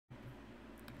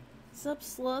What's up,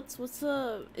 sluts? What's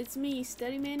up? It's me,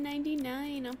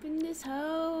 Steadyman99, up in this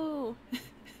hoe. That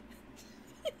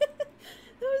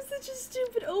was such a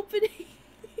stupid opening.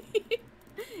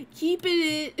 Keeping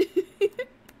it.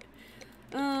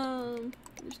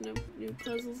 There's no new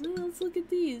puzzles. Let's look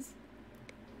at these.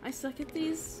 I suck at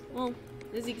these. Well,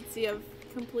 as you can see, I've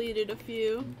completed a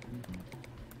few.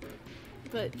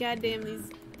 But goddamn,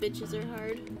 these bitches are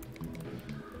hard.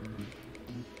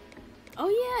 Oh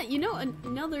yeah, you know,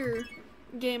 another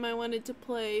game I wanted to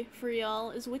play for y'all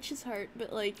is Witch's Heart,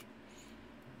 but like,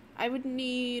 I would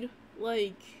need,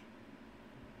 like,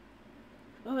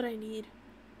 what would I need?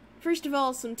 First of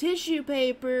all, some tissue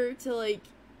paper to, like,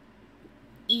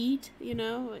 eat, you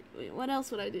know? Wait, what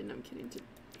else would I do? No, I'm kidding. To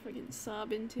fucking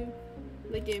sob into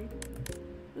the game.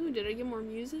 Ooh, did I get more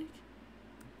music?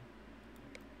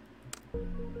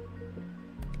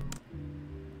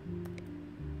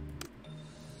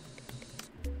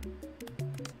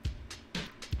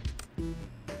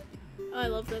 Oh, I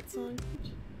love that song.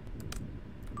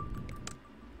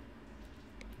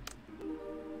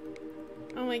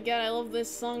 Oh my god, I love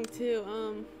this song too.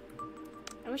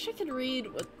 I wish I could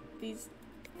read what these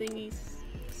thingies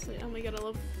say. Oh my god, I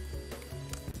love.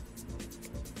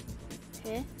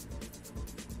 Huh?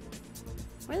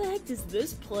 Where the heck does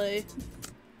this play?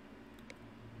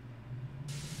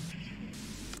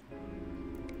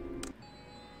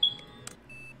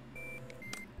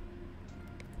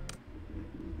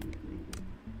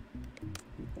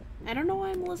 I don't know why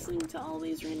I'm listening to all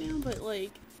these right now, but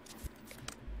like...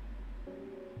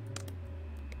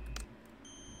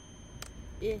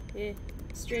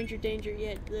 Stranger danger,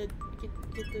 yeah, get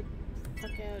the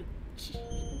fuck out.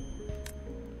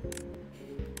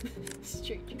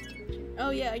 Stranger danger. Oh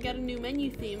yeah, I got a new menu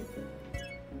theme.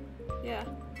 Yeah.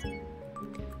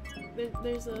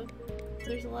 There's a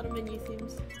lot of menu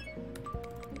themes.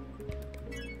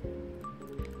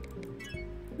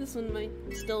 This one might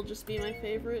still just be my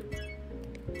favorite.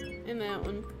 And that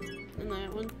one. And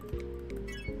that one.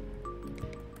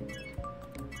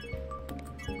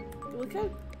 Look how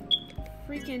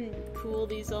freaking cool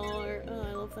these all are. Oh,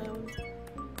 I love that one.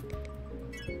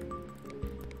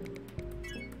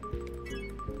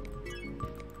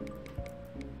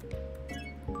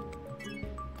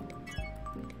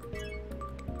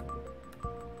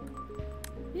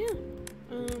 Yeah.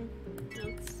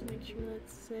 Let's make sure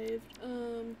that's saved.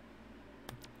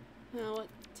 Now what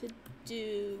to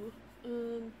do?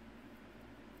 Oh,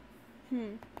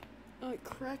 I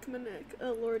cracked my neck.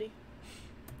 Oh, lordy.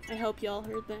 I hope y'all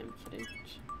heard that. I'm kidding.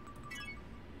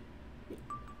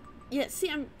 Yeah, see,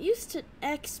 I'm used to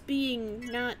X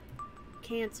being not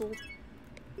canceled.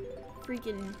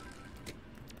 Freaking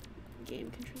game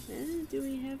control. Do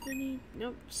we have any?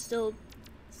 Nope, still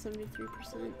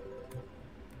 73%.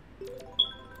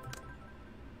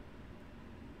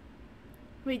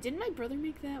 Wait, didn't my brother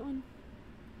make that one?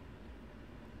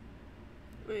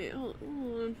 Wait, hold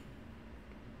on.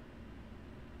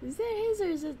 Is that his or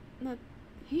is it not?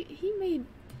 He made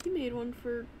one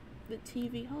for the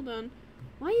TV. Hold on.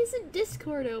 Why isn't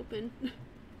Discord open?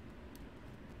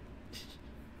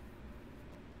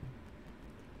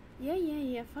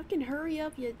 Yeah. Fucking hurry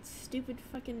up, you stupid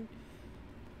fucking...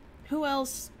 Who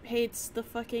else hates the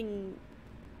fucking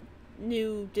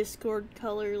new Discord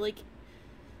color? Like,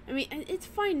 I mean, it's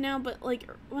fine now, but like,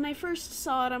 when I first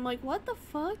saw it, I'm like, what the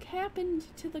fuck happened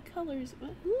to the colors?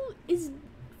 Who is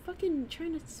fucking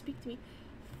trying to speak to me?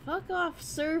 Fuck off,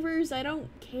 servers, I don't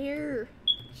care.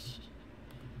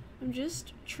 I'm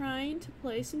just trying to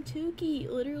play some 2kki.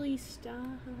 Literally,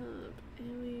 stop.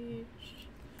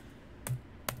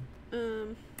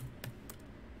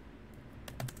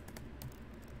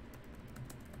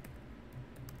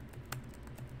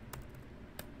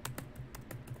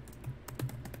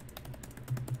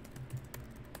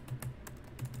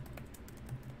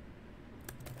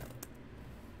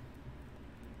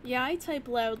 Yeah, I type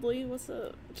loudly. What's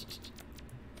up?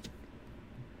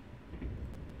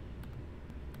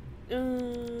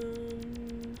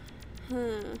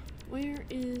 Where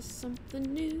is something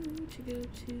new to go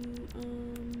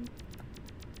to?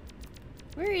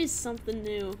 Where is something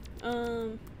new?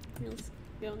 Here, let's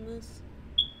go on this.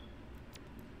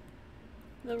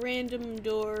 The random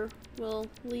door will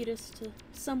lead us to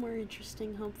somewhere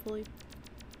interesting, hopefully.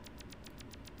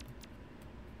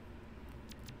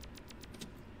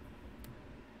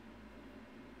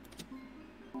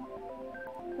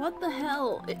 What the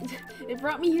hell? It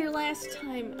brought me here last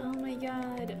time. Oh my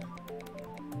god.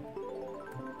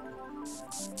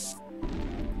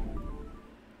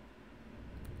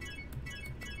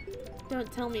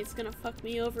 Don't tell me it's gonna fuck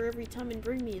me over every time and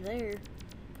bring me there.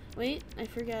 Wait, I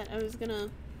forgot. I was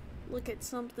gonna look at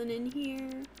something in here.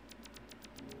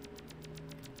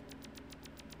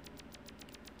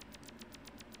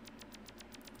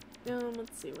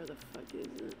 Let's see, where the fuck is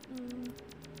it?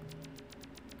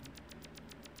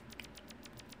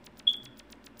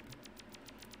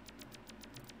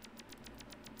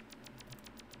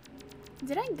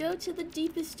 Did I go to the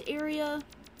deepest area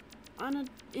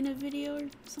in a video or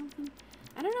something?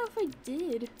 I don't know if I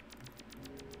did.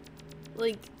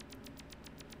 Like,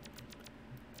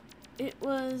 it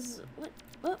was,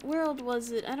 what world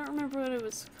was it? I don't remember what it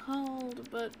was called,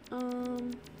 but,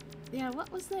 yeah,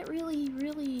 what was that really,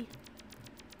 really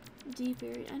deep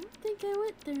area? I don't think I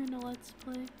went there in a Let's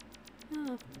Play.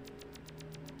 Huh.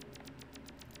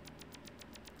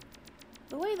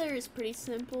 The way there is pretty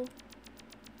simple.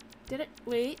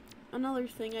 Wait, another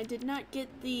thing, I did not get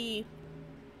the,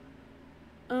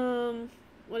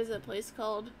 what is that place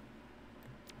called?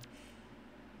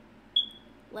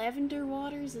 Lavender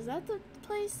Waters? Is that the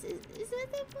place? Is that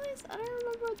that place? I don't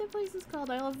remember what that place is called.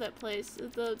 I love that place.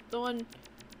 The one,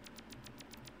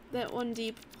 that one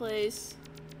deep place.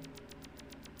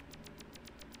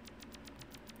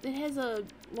 It has a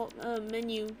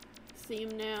menu theme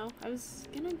now. I was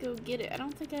gonna go get it. I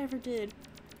don't think I ever did.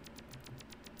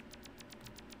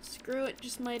 Screw it,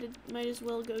 just might as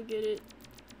well go get it.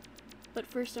 But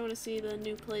first I want to see the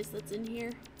new place that's in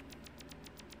here.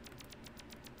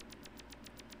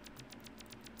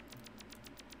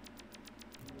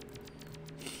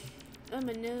 Oh,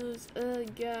 my nose. Oh,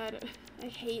 God. I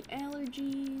hate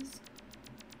allergies.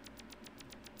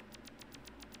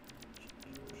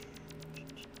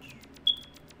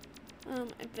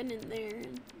 I've been in there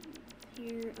and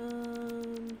here,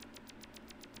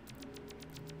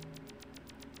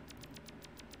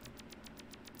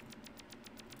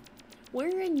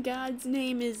 where in God's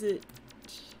name is it?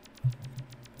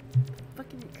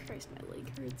 Fucking Christ, my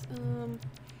leg hurts.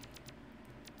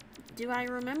 Do I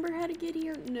remember how to get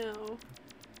here? No.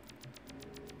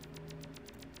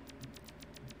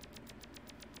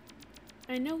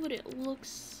 I know what it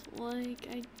looks like.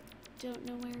 I don't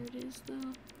know where it is,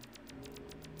 though.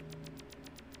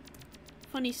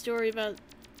 Funny story about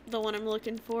the one I'm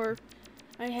looking for.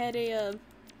 I had a,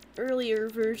 earlier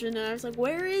version, and I was like,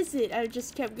 where is it? I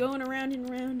just kept going around and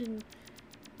around, and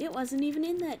it wasn't even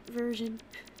in that version.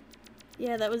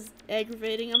 Yeah, that was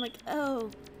aggravating. I'm like,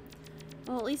 oh.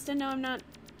 Well, at least I know I'm not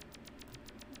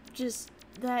just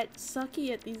that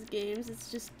sucky at these games.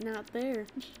 It's just not there.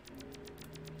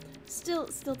 Still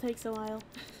takes a while.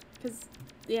 Because,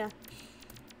 yeah.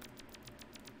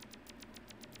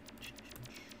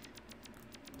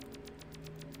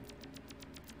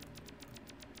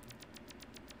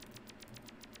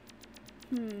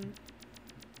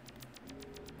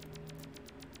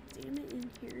 Damn it, in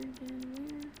here again,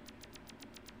 where?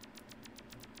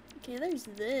 Okay, there's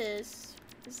this.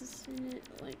 Is this in it,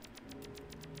 like,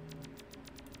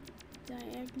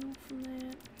 diagonal from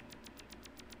that?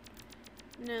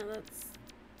 No, let's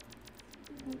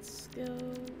go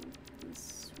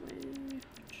this way.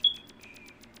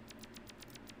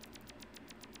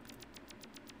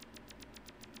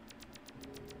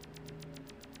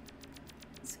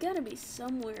 It's gotta be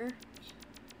somewhere.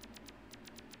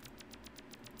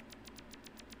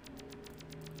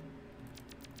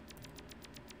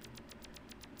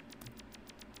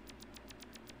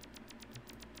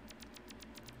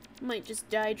 Might just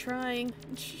die trying.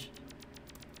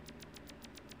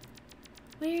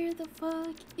 Where the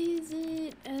fuck is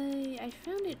it? I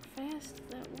found it fast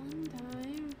that one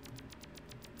time.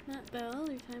 Not the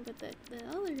other time, but the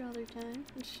other time.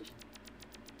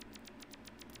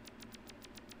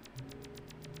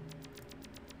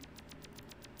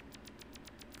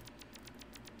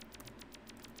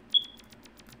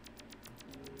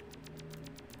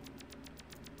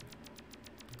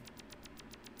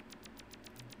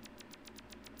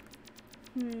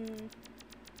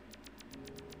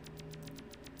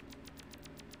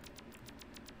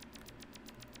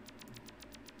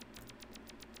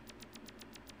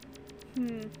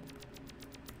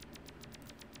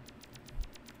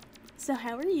 So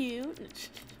how are you?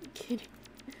 Kidding.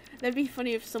 That'd be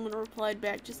funny if someone replied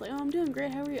back just like, oh, I'm doing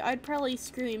great, how are you? I'd probably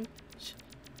scream.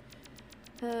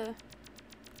 There's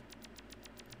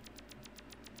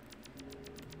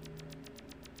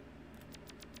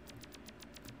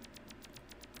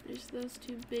those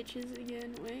two bitches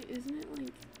again. Wait, isn't it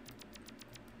like...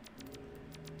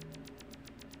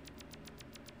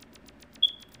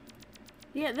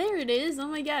 Yeah, there it is. Oh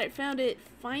my god, I found it.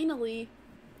 Finally.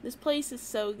 This place is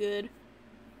so good.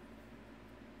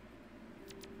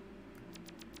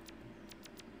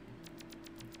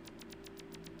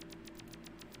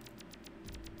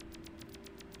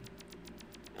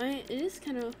 It is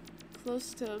kind of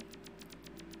close to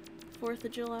 4th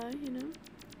of July, you know?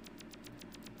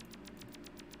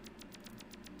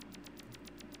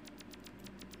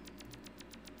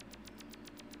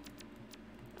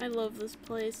 I love this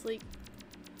place, like,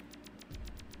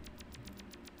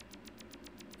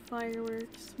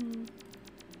 fireworks.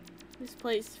 This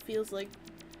place feels like,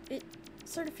 it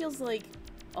sort of feels like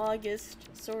August,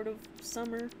 sort of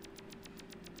summer.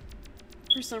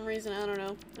 For some reason, I don't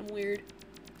know, I'm weird.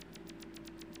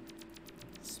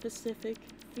 Specific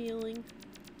feeling.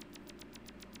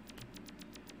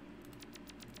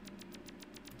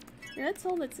 Yeah, that's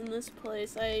all that's in this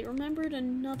place. I remembered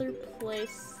another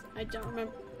place. I don't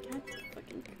remember. God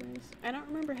fucking Christ. I don't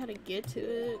remember how to get to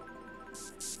it.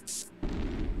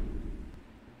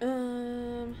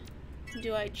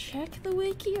 Do I check the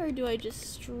wiki or do I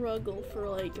just struggle for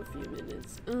like a few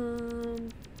minutes?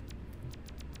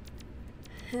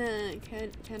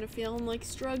 Kind of feeling like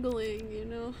struggling, you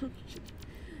know?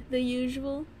 The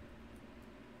usual.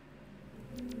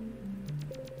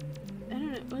 I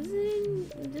don't know, was it in,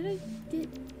 did I do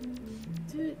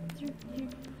it through here?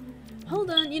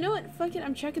 Hold on, you know what? Fuck it,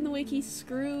 I'm checking the wiki.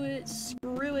 Screw it,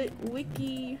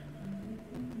 wiki.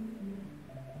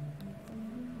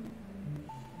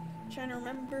 Trying to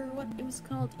remember what it was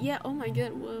called. Yeah, oh my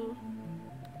god, whoa.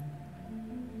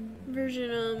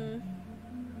 Version,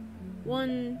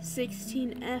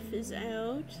 1.16F is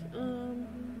out.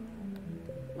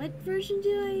 What version do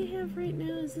I have right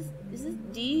now? Is this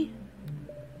D?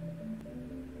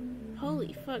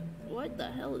 Holy fuck, what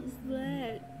the hell is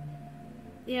that?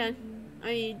 Yeah,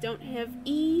 I don't have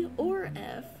E or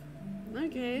F.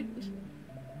 Okay.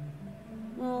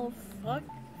 Well, fuck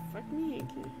me.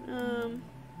 Okay.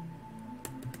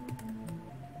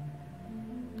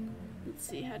 Let's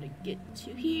see how to get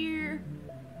to here.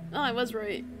 Oh, I was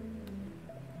right.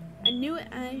 I knew it.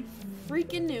 I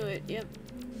freaking knew it. Yep.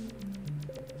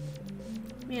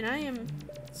 Man, I am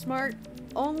smart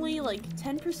only like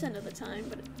 10% of the time,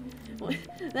 but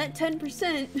that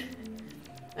 10%,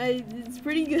 it's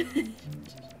pretty good.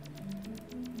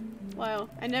 Wow,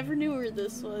 I never knew where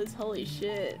this was. Holy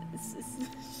shit.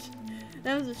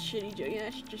 That was a shitty joke. Yeah,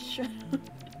 I should just shut up.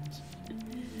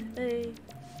 Hey.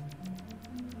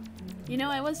 You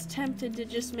know, I was tempted to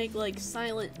just make, like,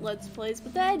 silent Let's Plays,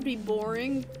 but that'd be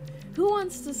boring. Who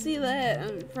wants to see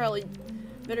that? Probably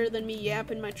better than me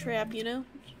yapping my trap, you know?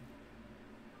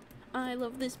 I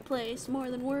love this place more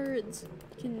than words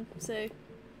can say.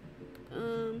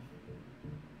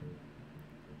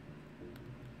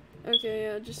 Okay,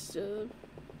 yeah, just, do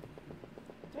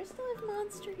I still have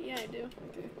Monster? Yeah, I do.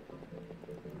 Okay.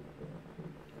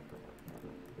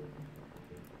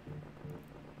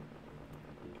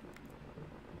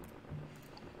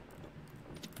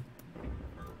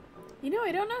 You know,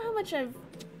 I don't know how much I've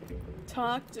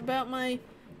talked about my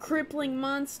crippling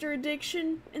monster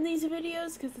addiction in these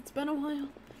videos, because it's been a while.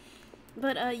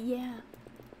 But, yeah.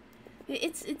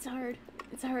 It's hard.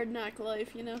 It's a hard knock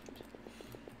life, you know?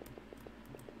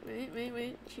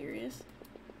 Wait. Curious.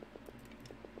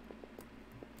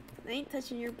 I ain't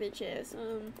touching your bitch ass.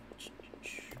 Oh,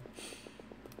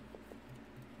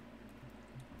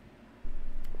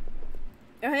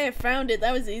 hey, I found it.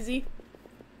 That was easy.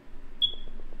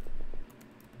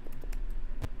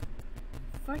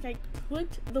 Fuck, I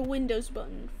clicked the Windows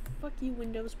button. Fuck you,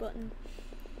 Windows button.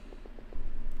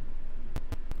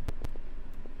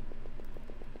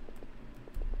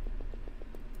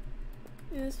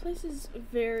 Yeah, this place is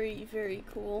very, very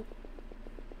cool.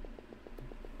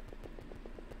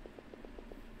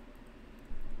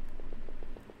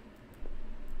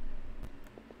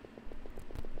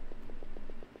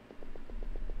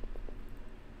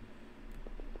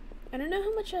 I don't know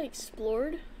how much I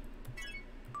explored.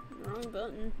 Wrong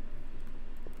button.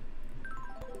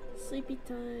 Sleepy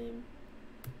time.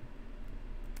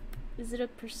 Is it a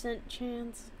 %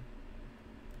 chance?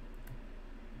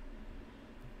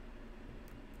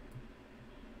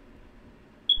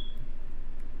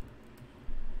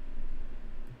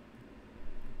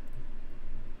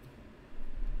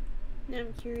 Now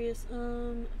I'm curious.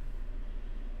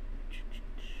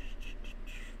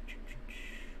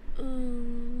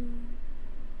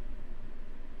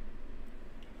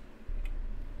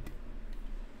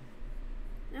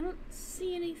 I don't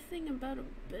see anything about a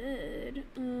bed.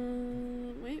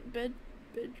 Wait,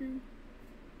 bedroom.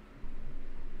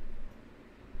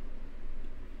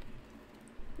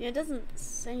 Yeah, it doesn't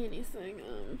say anything.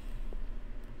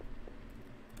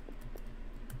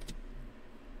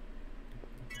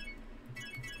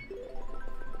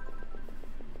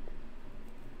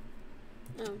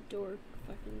 Oh, door.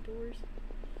 Fucking doors.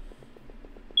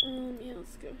 Yeah,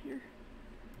 let's go here.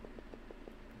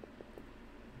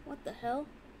 What the hell?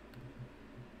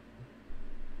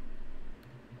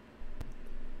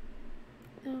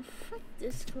 Oh, fuck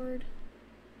Discord.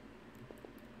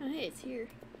 Oh, hey, it's here.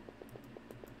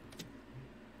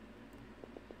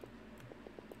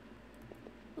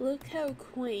 Look how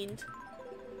quaint.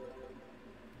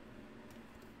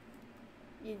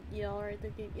 You alright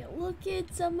there? Yeah, look,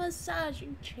 it's a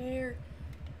massaging chair.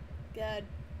 God.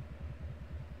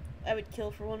 I would kill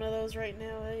for one of those right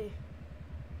now, hey.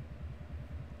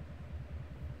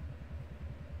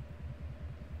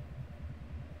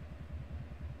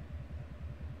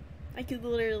 I could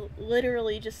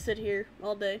literally just sit here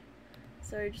all day.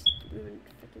 Sorry, just moving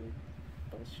fucking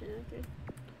bullshit, okay.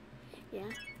 Yeah.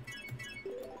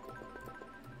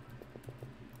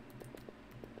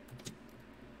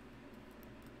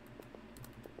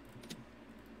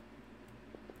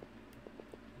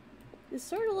 This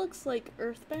sort of looks like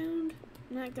Earthbound,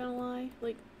 not gonna lie.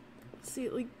 Like, see,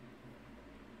 like,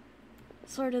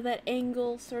 sort of that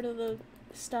angle, sort of the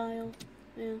style.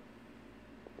 Yeah.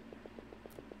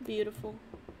 Beautiful.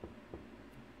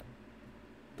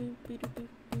 Boop, boop, boop,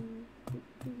 boop, boop,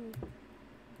 boop.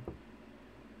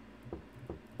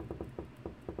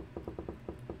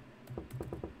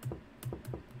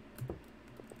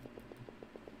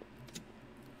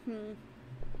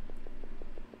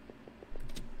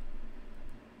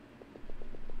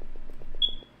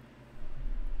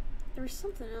 There's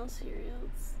something else here. Yeah,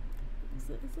 is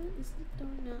it a door?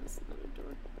 No, it's not a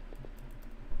door.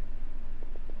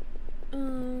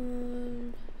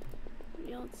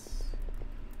 Yeah, let's.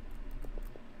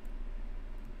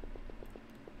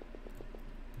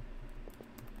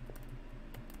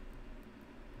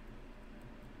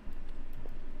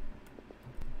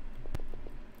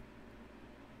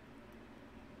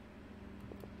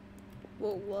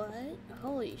 Well, what?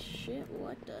 Holy shit,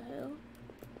 what the hell?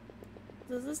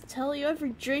 Does this tell you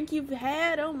every drink you've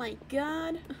had? Oh my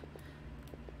god.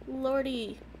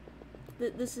 Lordy.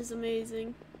 This is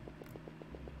amazing.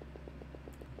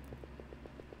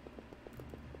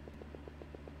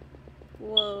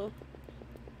 Whoa.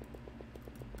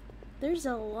 There's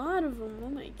a lot of them. Oh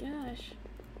my gosh.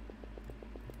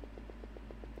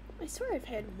 I swear I've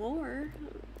had more.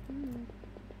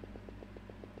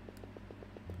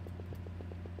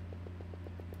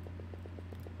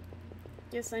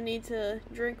 Guess I need to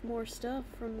drink more stuff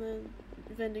from the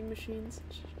vending machines.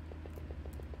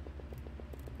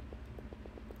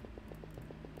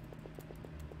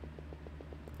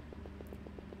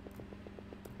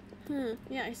 Huh.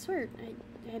 Yeah, I swear I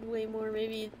had way more.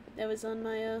 Maybe that was on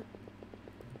my,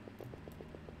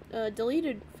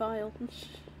 deleted file.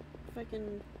 If I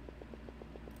can...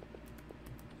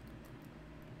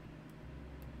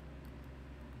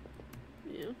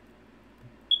 Yeah.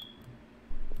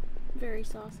 Very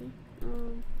saucy.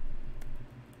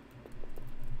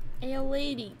 Hey, a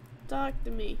lady, talk to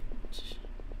me.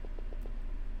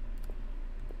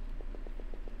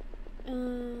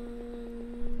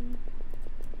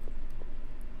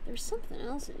 There's something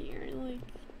else in here. Like,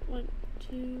 1,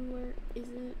 2, where is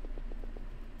it?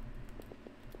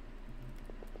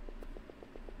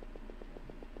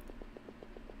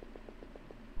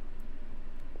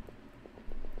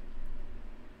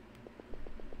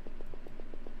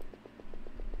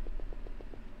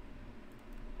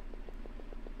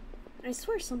 I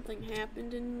swear something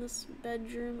happened in this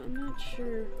bedroom. I'm not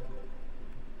sure.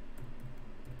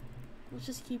 Let's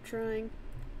just keep trying.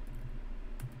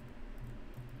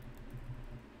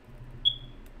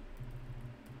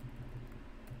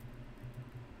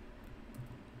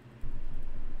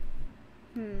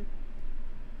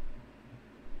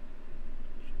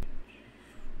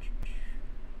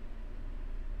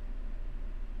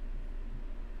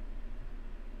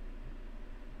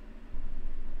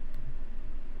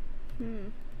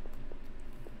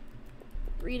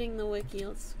 Reading the wiki,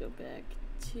 let's go back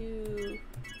to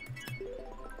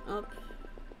up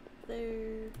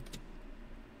there.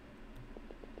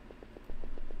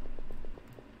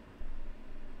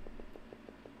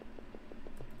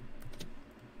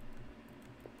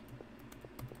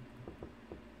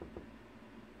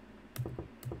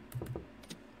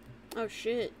 Oh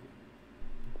shit.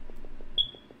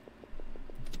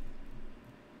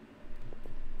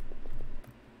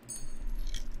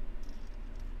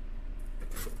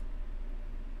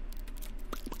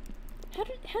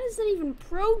 How is that even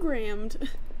programmed?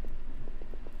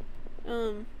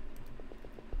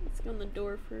 Let's go on the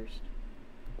door first.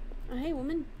 Oh, hey,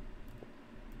 woman.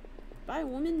 Bye,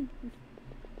 woman.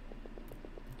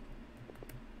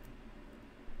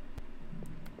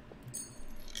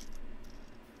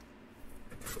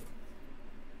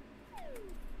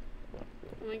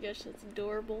 Oh my gosh, that's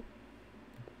adorable.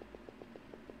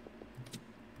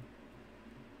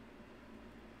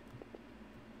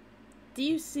 Do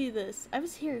you see this? I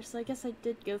was here, so I guess I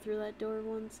did go through that door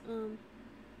once.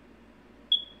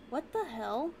 What the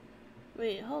hell?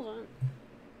 Wait, hold on.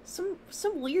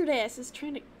 Some weird ass is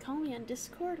trying to call me on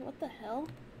Discord? What the hell?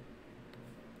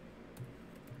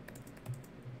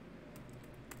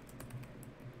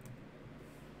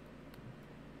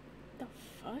 The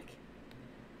fuck?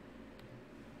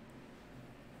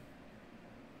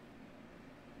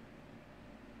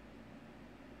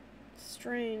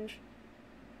 Strange.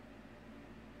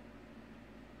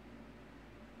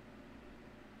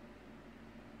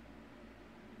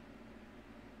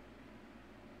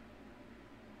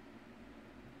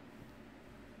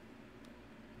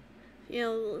 You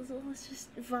know, let's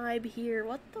just vibe here.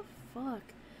 What the fuck?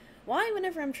 Why,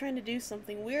 whenever I'm trying to do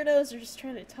something, weirdos are just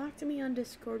trying to talk to me on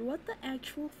Discord? What the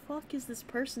actual fuck is this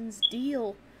person's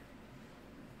deal?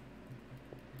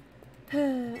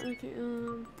 Okay,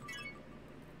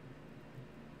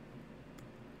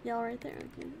 y'all right there,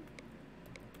 okay.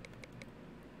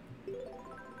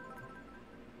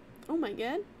 Oh my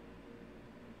god.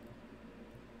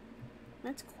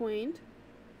 That's quaint.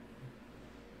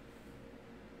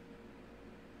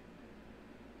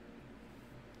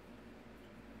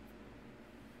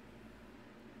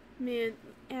 Man,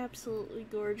 absolutely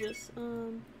gorgeous.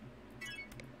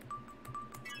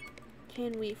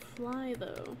 Can we fly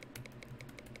though?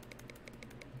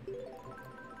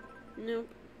 Nope.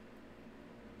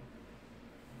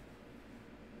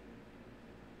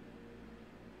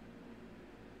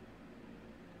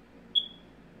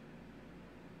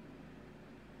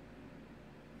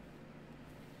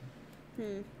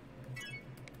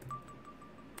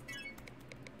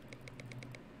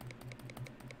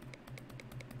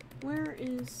 Where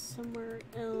is somewhere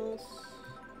else?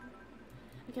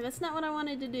 Okay, that's not what I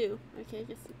wanted to do. Okay, I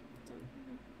guess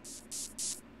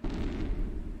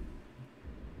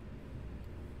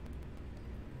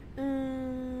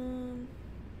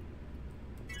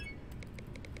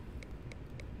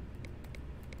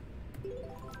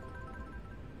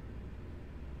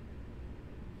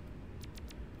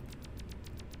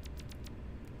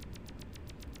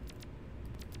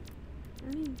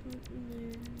I need to put in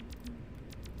there.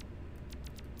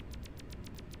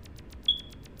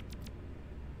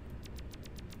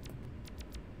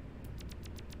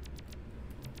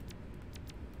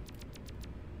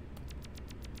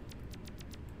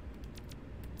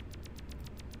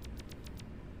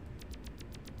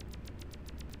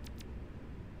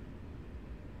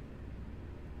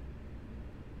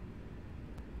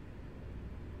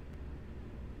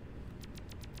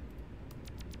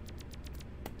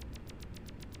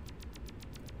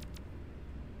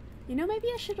 You know, maybe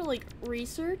I should have, like,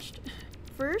 researched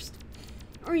first.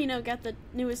 Or, you know, got the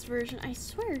newest version. I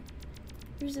swear,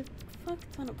 there's a fuck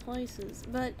ton of places.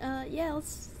 But, yeah,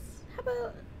 let's... How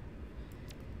about...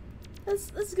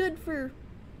 That's good for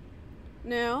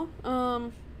now.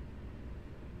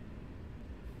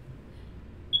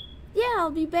 Yeah, I'll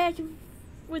be back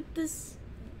with this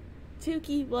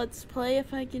 2kki Let's Play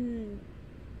if I can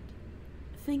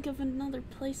think of another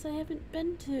place I haven't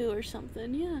been to or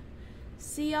something, yeah.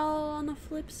 See y'all on the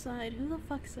flip side. Who the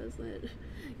fuck says that?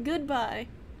 Goodbye.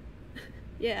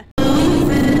 Yeah.